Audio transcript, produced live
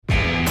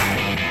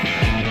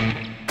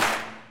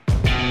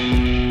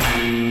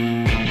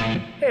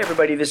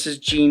everybody. This is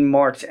Gene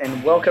Marks,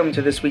 and welcome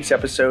to this week's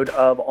episode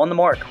of On the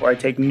Mark, where I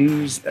take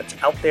news that's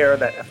out there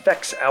that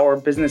affects our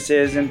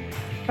businesses and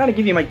kind of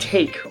give you my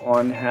take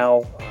on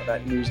how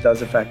that news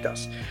does affect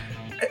us.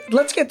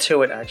 Let's get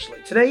to it,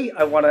 actually. Today,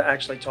 I want to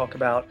actually talk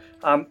about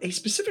a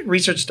specific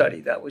research study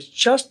that was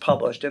just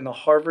published in the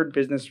Harvard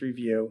Business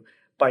Review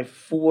by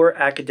 4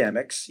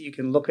 academics. You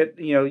can look at,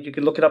 you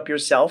can look it up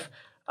yourself.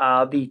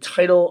 The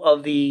title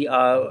of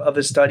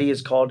the study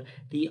is called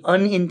 "The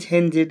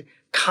Unintended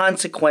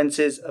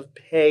Consequences of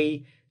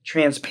Pay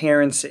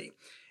Transparency."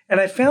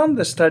 And I found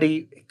the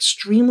study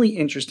extremely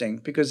interesting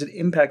because it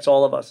impacts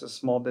all of us as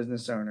small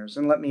business owners.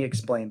 And let me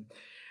explain.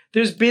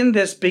 There's been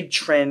this big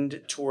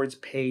trend towards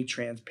pay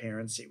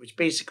transparency, which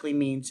basically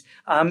means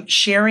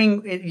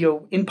sharing,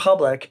 in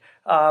public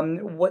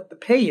what the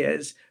pay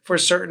is for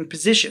certain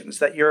positions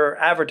that you're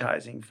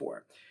advertising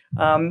for.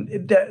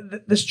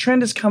 This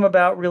trend has come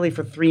about really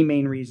for 3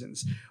 main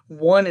reasons.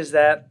 One is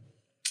that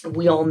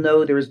we all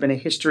know there has been a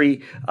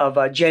history of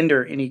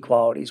gender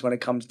inequalities when it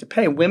comes to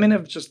pay. Women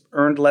have just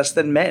earned less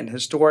than men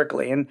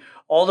historically. And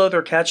although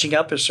they're catching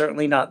up, they're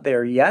certainly not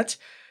there yet.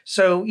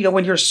 So,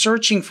 when you're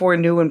searching for a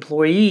new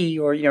employee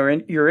or,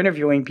 you're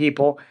interviewing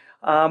people,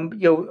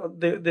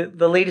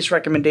 the latest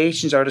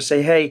recommendations are to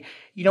say, hey,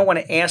 you don't want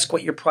to ask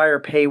what your prior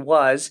pay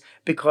was,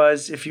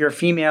 because if you're a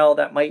female,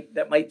 that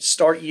might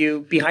start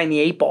you behind the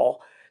 8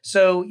 ball.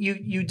 So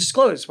you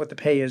disclose what the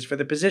pay is for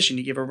the position.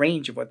 You give a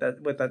range of what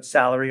that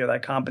salary or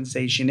that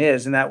compensation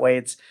is. And that way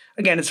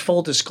it's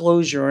full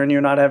disclosure and you're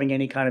not having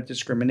any kind of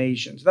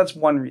discrimination. So that's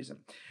one reason.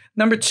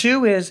 Number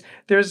 2 is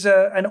there's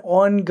an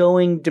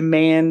ongoing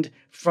demand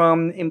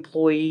from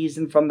employees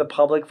and from the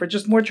public for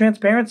just more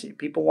transparency.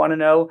 People want to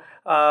know,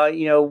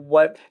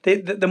 what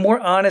the more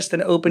honest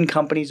and open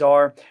companies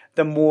are,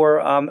 the more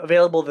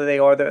available that they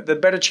are, the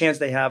better chance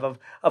they have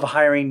of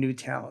hiring new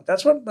talent.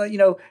 That's what,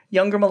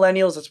 younger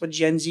millennials, that's what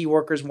Gen Z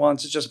workers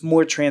want, is just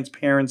more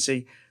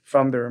transparency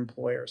from their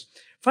employers.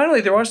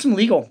 Finally, there are some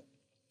legal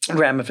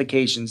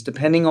ramifications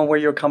depending on where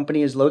your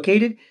company is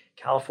located.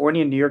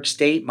 California, New York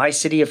State, my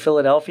city of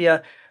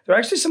Philadelphia, there are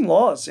actually some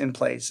laws in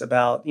place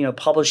about,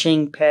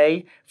 publishing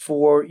pay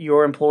for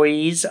your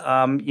employees,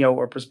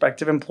 or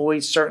prospective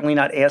employees, certainly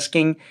not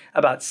asking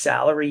about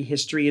salary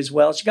history as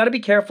well. So you got to be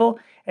careful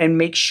and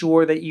make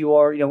sure that you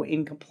are,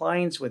 in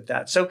compliance with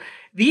that. So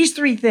these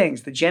 3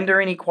 things, the gender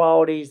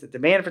inequalities, the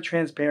demand for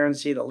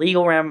transparency, the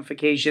legal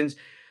ramifications,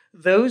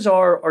 those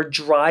are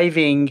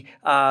driving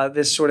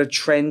this sort of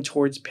trend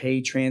towards pay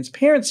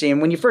transparency.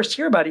 And when you first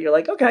hear about it, you're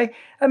like, okay,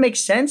 that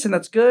makes sense and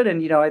that's good.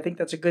 And, I think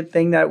that's a good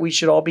thing that we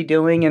should all be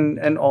doing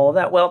and all of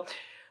that. Well,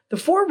 the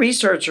 4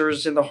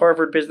 researchers in the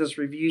Harvard Business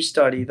Review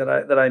study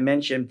that I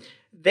mentioned,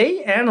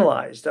 they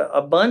analyzed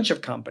a bunch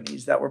of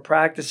companies that were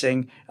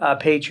practicing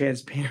pay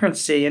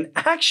transparency. And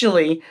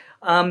actually,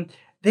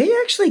 they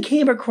actually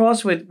came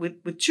across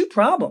with 2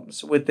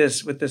 problems with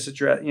this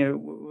address,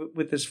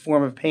 with this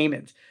form of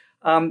payment.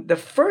 The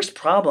first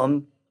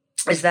problem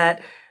is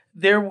that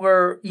there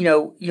were,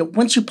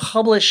 once you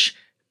publish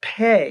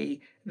pay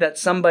that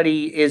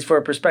somebody is for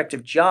a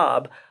prospective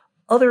job,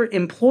 other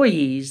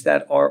employees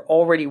that are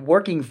already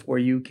working for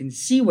you can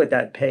see what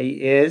that pay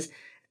is.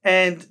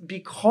 And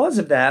because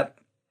of that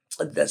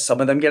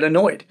some of them get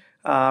annoyed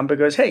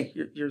because, hey,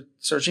 you're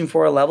searching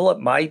for a level at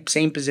my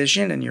same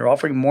position and you're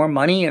offering more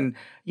money. And,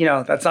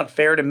 that's not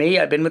fair to me.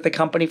 I've been with the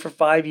company for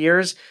 5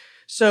 years.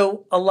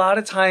 So a lot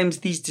of times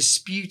these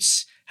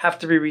disputes have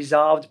to be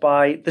resolved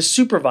by the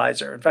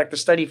supervisor. In fact, the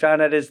study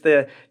found that is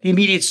the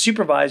immediate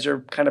supervisor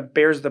kind of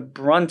bears the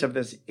brunt of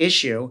this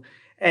issue.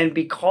 And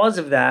because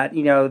of that,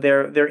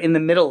 they're in the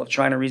middle of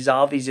trying to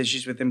resolve these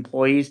issues with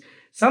employees,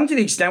 some to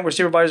the extent where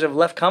supervisors have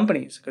left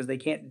companies because they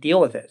can't deal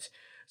with it.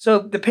 So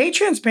the pay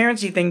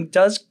transparency thing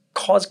does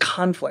cause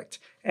conflict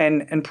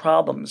and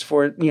problems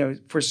for at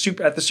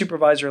the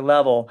supervisor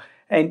level.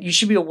 And you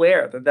should be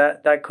aware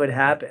that could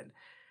happen.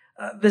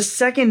 The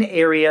second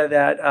area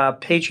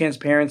that pay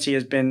transparency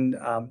has been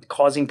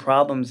causing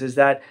problems is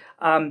that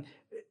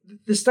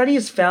the study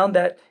has found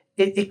that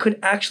it could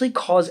actually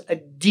cause a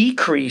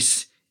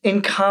decrease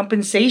in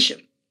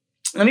compensation.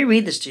 Let me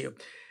read this to you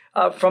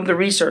from the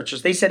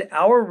researchers. They said,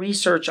 our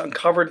research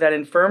uncovered that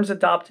in firms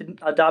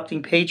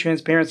adopting pay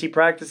transparency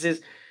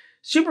practices,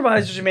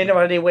 supervisors who may not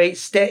in any way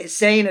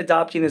say in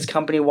adopting this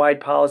company-wide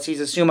policies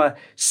assume a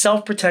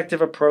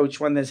self-protective approach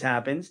when this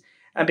happens.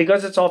 And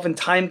because it's often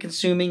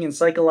time-consuming and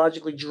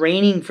psychologically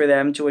draining for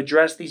them to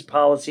address these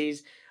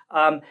policies,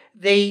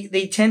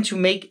 they tend to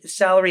make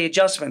salary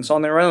adjustments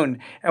on their own.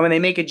 And when they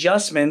make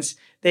adjustments,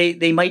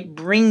 they might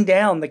bring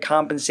down the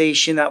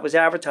compensation that was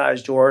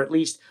advertised, or at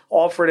least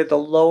offer it at the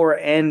lower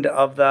end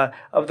of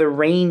the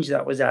range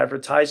that was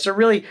advertised. So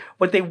really,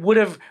 what they would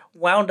have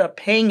wound up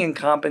paying in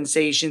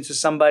compensation to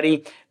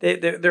somebody,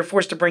 they're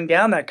forced to bring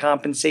down that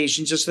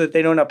compensation just so that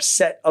they don't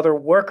upset other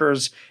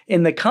workers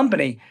in the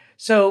company.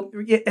 So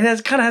it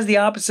kind of has the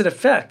opposite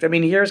effect. I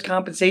mean, here's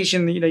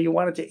compensation, you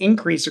want it to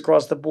increase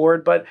across the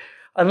board, but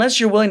unless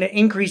you're willing to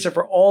increase it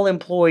for all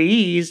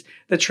employees,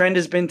 the trend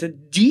has been to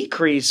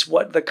decrease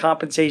what the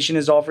compensation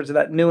is offered to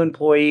that new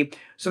employee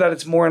so that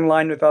it's more in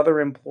line with other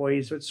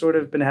employees. So it's sort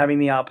of been having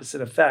the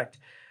opposite effect.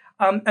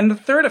 And the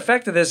third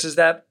effect of this is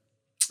that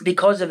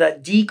because of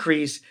that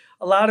decrease,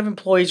 a lot of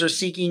employees are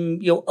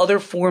seeking, other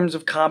forms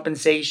of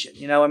compensation.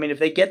 If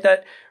they get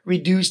that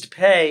reduced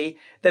pay,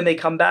 then they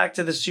come back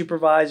to the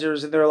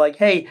supervisors and they're like,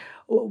 hey,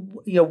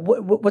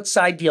 what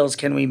side deals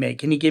can we make?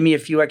 Can you give me a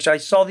few extra? I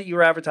saw that you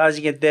were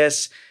advertising at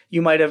this.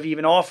 You might have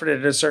even offered it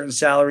at a certain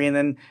salary and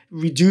then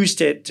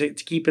reduced it to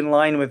keep in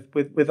line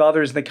with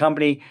others in the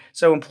company.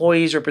 So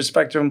employees or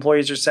prospective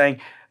employees are saying,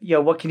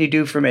 what can you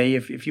do for me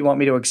if you want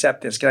me to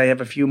accept this? Can I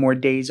have a few more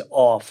days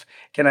off?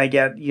 Can I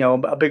get,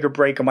 a bigger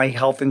break on my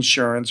health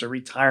insurance or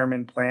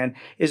retirement plan?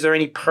 Is there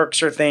any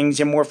perks or things,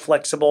 a more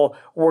flexible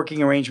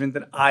working arrangement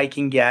that I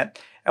can get?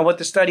 And what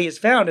the study has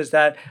found is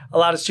that a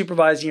lot of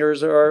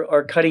supervisors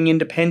are cutting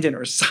independent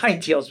or side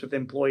deals with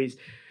employees.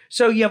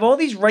 So you have all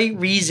these right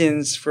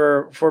reasons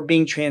for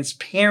being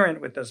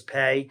transparent with this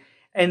pay.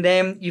 And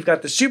then you've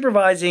got the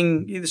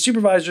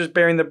supervisors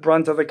bearing the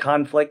brunt of the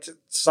conflict,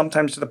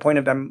 sometimes to the point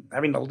of them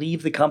having to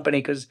leave the company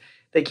because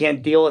they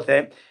can't deal with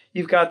it.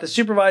 You've got the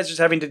supervisors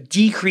having to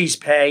decrease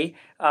pay,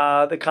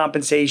 the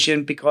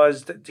compensation,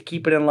 because to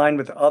keep it in line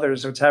with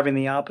others. So it's having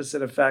the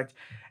opposite effect.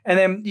 And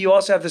then you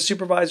also have the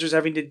supervisors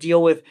having to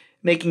deal with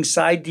making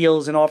side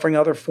deals and offering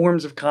other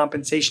forms of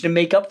compensation to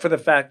make up for the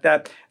fact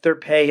that their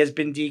pay has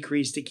been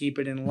decreased to keep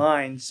it in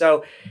line.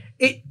 So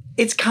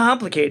it's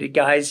complicated,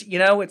 guys.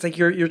 It's like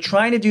you're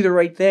trying to do the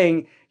right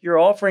thing. You're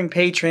offering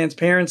pay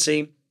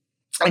transparency.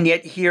 And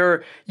yet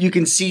here you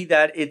can see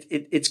that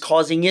it's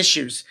causing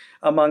issues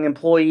among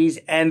employees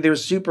and their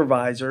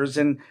supervisors.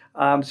 And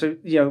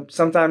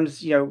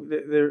sometimes,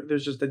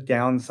 there's just a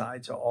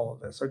downside to all of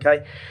this.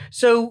 Okay.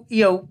 So,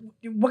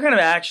 what kind of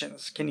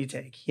actions can you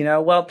take?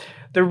 Well,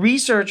 the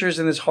researchers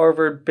in this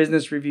Harvard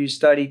Business Review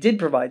study did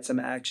provide some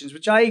actions,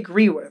 which I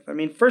agree with.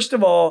 First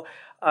of all,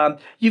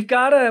 you've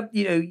got to,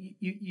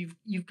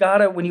 you've got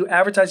to, when you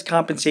advertise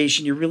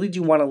compensation, you really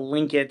do want to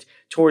link it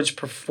towards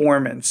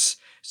performance.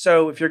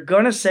 So if you're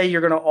going to say you're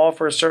going to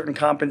offer a certain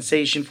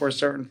compensation for a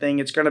certain thing,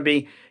 it's going to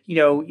be,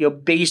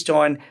 based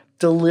on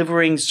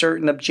delivering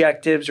certain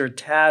objectives or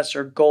tasks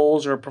or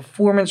goals or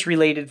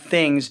performance-related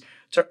things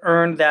to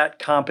earn that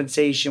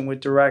compensation with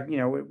direct,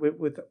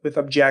 with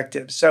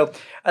objectives. So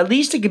at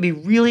least it can be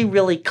really,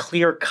 really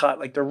clear cut.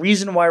 Like the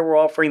reason why we're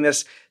offering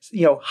this,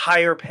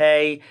 higher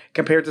pay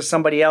compared to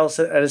somebody else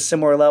at a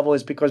similar level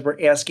is because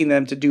we're asking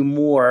them to do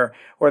more,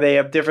 or they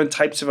have different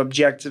types of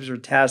objectives or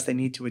tasks they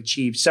need to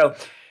achieve. So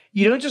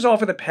you don't just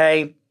offer the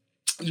pay,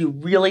 you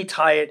really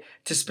tie it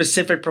to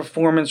specific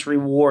performance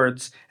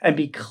rewards and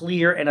be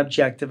clear and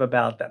objective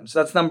about them. So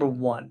that's number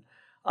one.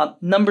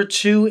 Number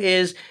two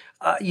is,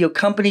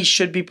 companies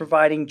should be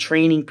providing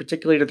training,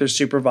 particularly to their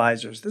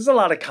supervisors. There's a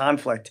lot of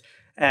conflict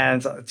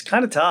and it's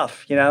kind of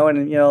tough, and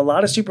a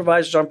lot of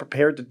supervisors aren't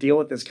prepared to deal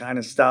with this kind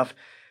of stuff.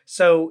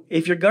 So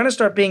if you're going to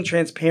start being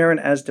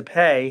transparent as to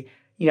pay,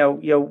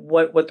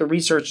 what the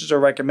researchers are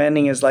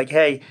recommending is like,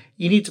 hey,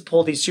 you need to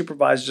pull these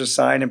supervisors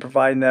aside and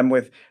provide them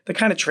with the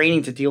kind of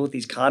training to deal with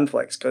these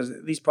conflicts because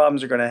these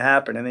problems are going to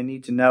happen and they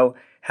need to know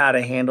how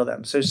to handle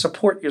them. So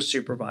support your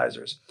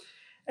supervisors.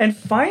 And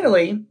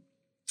finally,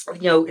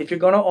 if you're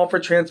going to offer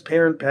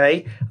transparent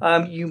pay,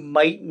 you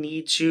might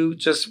need to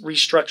just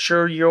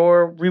restructure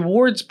your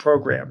rewards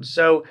program.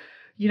 So,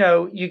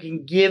 you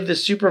can give the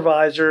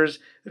supervisors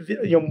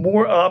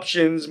more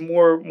options,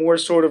 more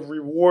sort of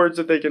rewards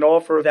that they can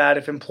offer that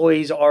if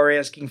employees are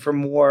asking for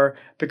more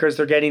because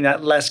they're getting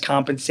that less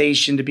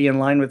compensation to be in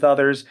line with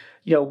others,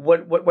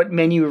 what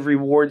menu of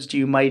rewards do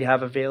you might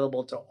have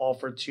available to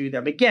offer to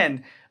them?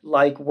 Again,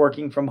 like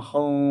working from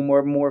home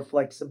or more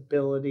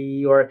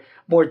flexibility or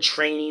more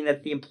training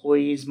that the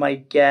employees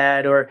might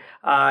get or,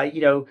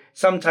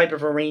 some type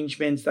of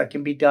arrangements that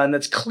can be done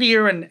that's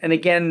clear and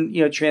again,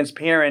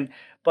 transparent.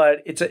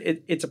 But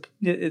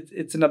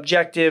it's an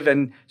objective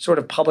and sort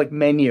of public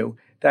menu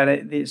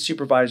that the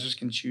supervisors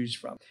can choose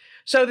from.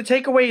 So the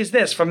takeaway is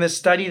this from this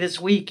study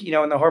this week,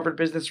 in the Harvard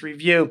Business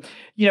Review,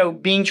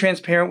 being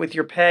transparent with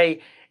your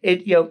pay,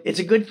 it's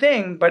a good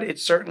thing, but it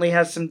certainly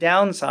has some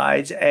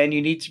downsides and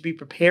you need to be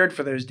prepared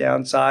for those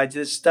downsides.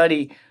 This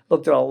study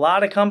looked at a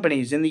lot of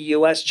companies in the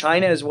US,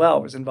 China as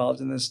well was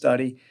involved in this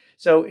study.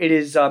 So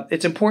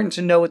it's important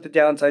to know what the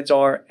downsides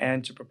are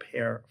and to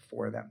prepare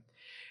for them.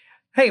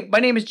 Hey, my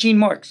name is Gene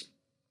Marks.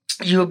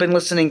 You have been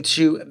listening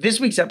to this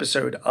week's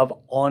episode of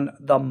On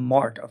the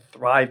Mark, a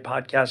Thrive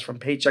podcast from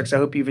Paychex. I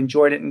hope you've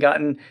enjoyed it and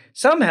gotten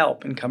some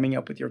help in coming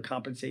up with your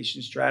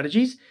compensation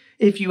strategies.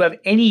 If you have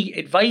any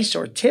advice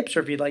or tips,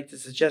 or if you'd like to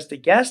suggest a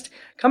guest,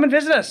 come and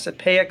visit us at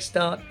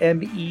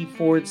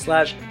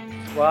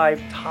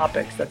payx.me/Thrive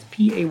Topics. That's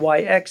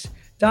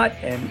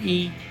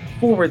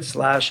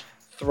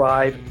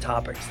payx.me/Thrive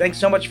Topics. Thanks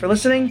so much for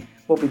listening.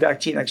 We'll be back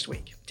to you next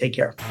week. Take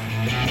care.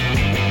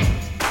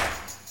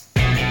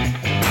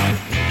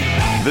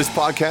 This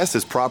podcast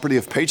is property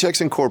of Paychex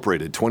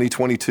Incorporated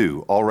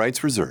 2022. All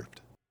rights reserved.